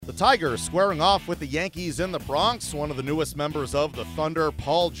The Tigers squaring off with the Yankees in the Bronx. One of the newest members of the Thunder,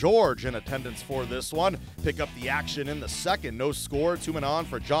 Paul George, in attendance for this one. Pick up the action in the second. No score, 2 men on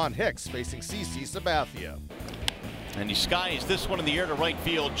for John Hicks facing CC Sabathia. And he skies this one in the air to right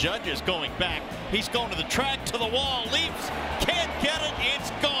field. Judge is going back. He's going to the track, to the wall, leaps, can't get it,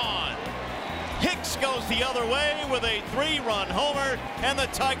 it's gone. Hicks goes the other way with a 3-run homer, and the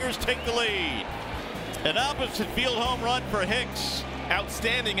Tigers take the lead. An opposite field home run for Hicks.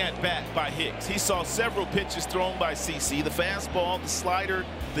 Outstanding at bat by Hicks. He saw several pitches thrown by CC. The fastball, the slider,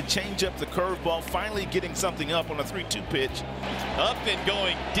 the changeup, the curveball, finally getting something up on a 3-2 pitch. Up and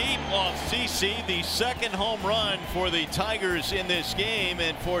going deep off CC, the second home run for the Tigers in this game,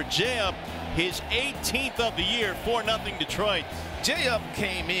 and for J-Up, his 18th of the year, 4-0 Detroit. J-Up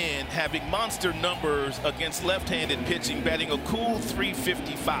came in having monster numbers against left-handed pitching, batting a cool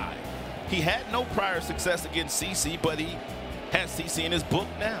 .355. He had no prior success against CC, but he has CC in his book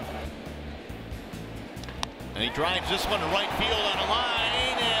now. And he drives this one to right field on a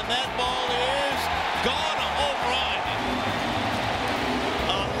line, and that ball is gone, a home run.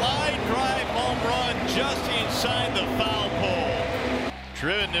 A line drive home run just inside the foul pole.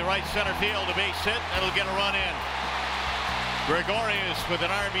 Driven to right center field, a base hit, that'll get a run in. Gregorius with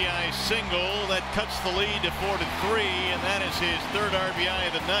an RBI single that cuts the lead to 4-3, and that is his 3rd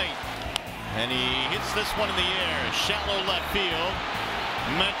RBI of the night. And he hits this one in the air, shallow left field.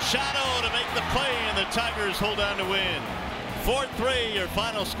 Machado to make the play, and the Tigers hold on to win. 4-3, your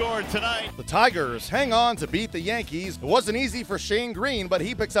final score tonight. The Tigers hang on to beat the Yankees. It wasn't easy for Shane Greene, but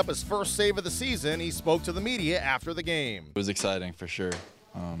he picks up his first save of the season. He spoke to the media after the game. It was exciting for sure.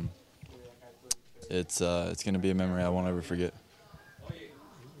 It's going to be a memory I won't ever forget.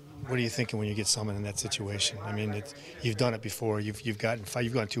 What are you thinking when you get someone in that situation? I mean, you've done it before. You've gone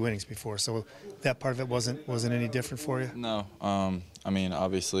 2 innings before, so that part of it wasn't any different for you. No, I mean,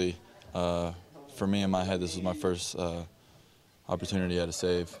 obviously, for me in my head, this was my first opportunity at a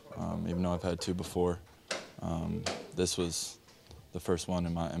save, even though I've had 2 before. This was the first one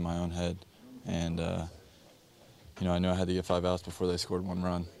in my own head, and you know, I knew I had to get 5 outs before they scored 1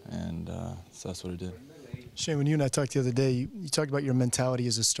 run, and so that's what I did. Shane, when you and I talked the other day, you talked about your mentality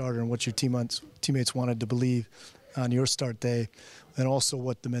as a starter and what your teammates wanted to believe on your start day, and also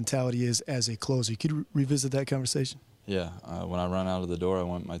what the mentality is as a closer. Could you revisit that conversation? Yeah, when I run out of the door, I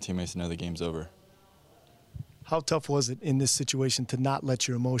want my teammates to know the game's over. How tough was it in this situation to not let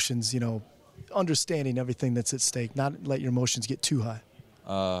your emotions, you know, understanding everything that's at stake, not let your emotions get too high?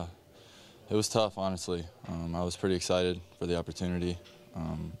 It was tough, honestly. I was pretty excited for the opportunity.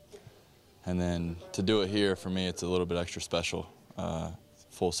 And then to do it here, for me, it's a little bit extra special,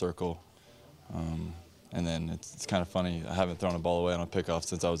 full circle. And then it's kind of funny, I haven't thrown a ball away on a pickoff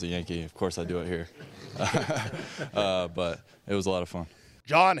since I was a Yankee. Of course I do it here. But it was a lot of fun.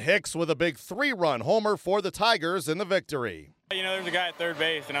 John Hicks with a big 3-run homer for the Tigers in the victory. You know, there's a guy at third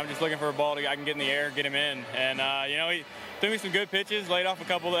base, and I'm just looking for a ball I can get in the air, get him in. And, you know, he threw me some good pitches, laid off a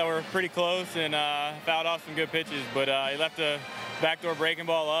couple that were pretty close, and fouled off some good pitches. But he left a backdoor breaking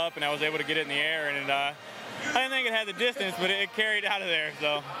ball up, and I was able to get it in the air. And I didn't think it had the distance, but it carried out of there.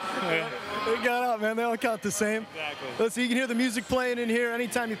 So It got out, man. They all count the same. Exactly. Let's see, you can hear the music playing in here.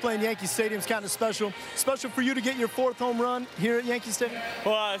 Anytime you play in Yankee Stadium, it's kind of special. Special for you to get your 4th home run here at Yankee Stadium?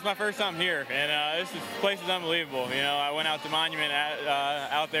 Well, it's my first time here, and this place is unbelievable. You know, I went out to Monument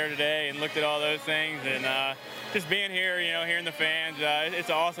out there today and looked at all those things, and just being here, you know, hearing the fans, it's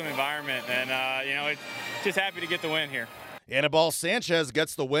an awesome environment, and you know, it's just happy to get the win here. Anibal Sanchez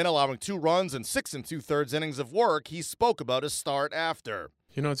gets the win, allowing 2 runs and 6 2/3 innings of work. He spoke about his start after.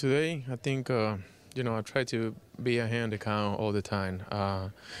 You know, today I think, you know, I try to be ahead of the count all the time.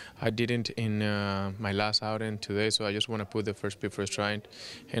 I didn't in my last outing today, so I just want to put the first pitch first strike,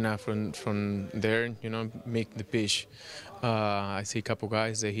 and from there, you know, make the pitch. I see a couple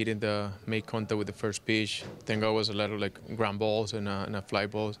guys that didn't make contact with the first pitch. Thank God was a lot of like ground balls and fly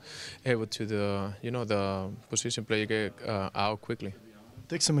balls, able to the position player get out quickly.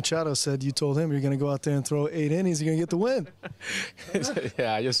 Dixon Machado said you told him you're going to go out there and throw 8 innings, you're going to get the win.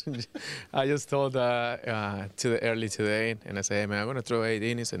 Yeah, I just told to the early today, and I said, hey man, I'm going to throw 8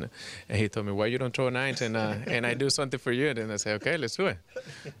 innings, and he told me, why you don't throw 9? And I do something for you, and then I said, okay, let's do it.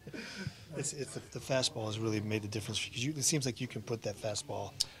 It's the fastball has really made the difference because it seems like you can put that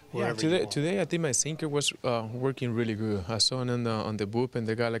fastball Yeah, today I think my sinker was working really good. I saw it on the bullpen.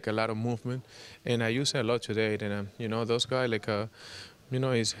 They got like a lot of movement, and I use it a lot today. And you know, those guys like you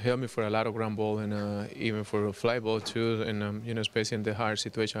know, he's helped me for a lot of ground ball and even for a fly ball too. And you know, especially in the hard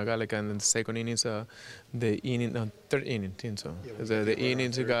situation, I got like in the second innings, the inning, third inning, so the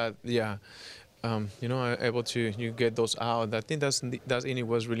innings got you know, able to get those out. I think that's it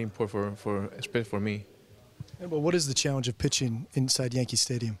was really important especially for me. But what is the challenge of pitching inside Yankee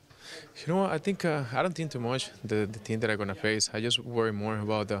Stadium? You know, I think I don't think too much the team that I'm gonna face. I just worry more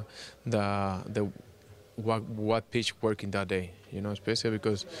about what pitch working that day. You know, especially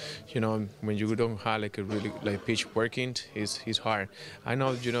because, you know, when you don't have like a really pitch working, it's hard. I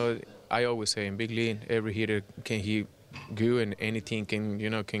know, you know, I always say in big league, every hitter can hit good and anything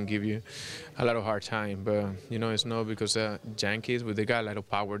can give you a lot of hard time. But you know, it's not because Yankees, they got a lot of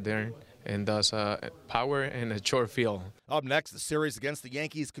power there. And thus power and a short field. Up next, the series against the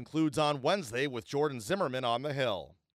Yankees concludes on Wednesday with Jordan Zimmermann on the hill.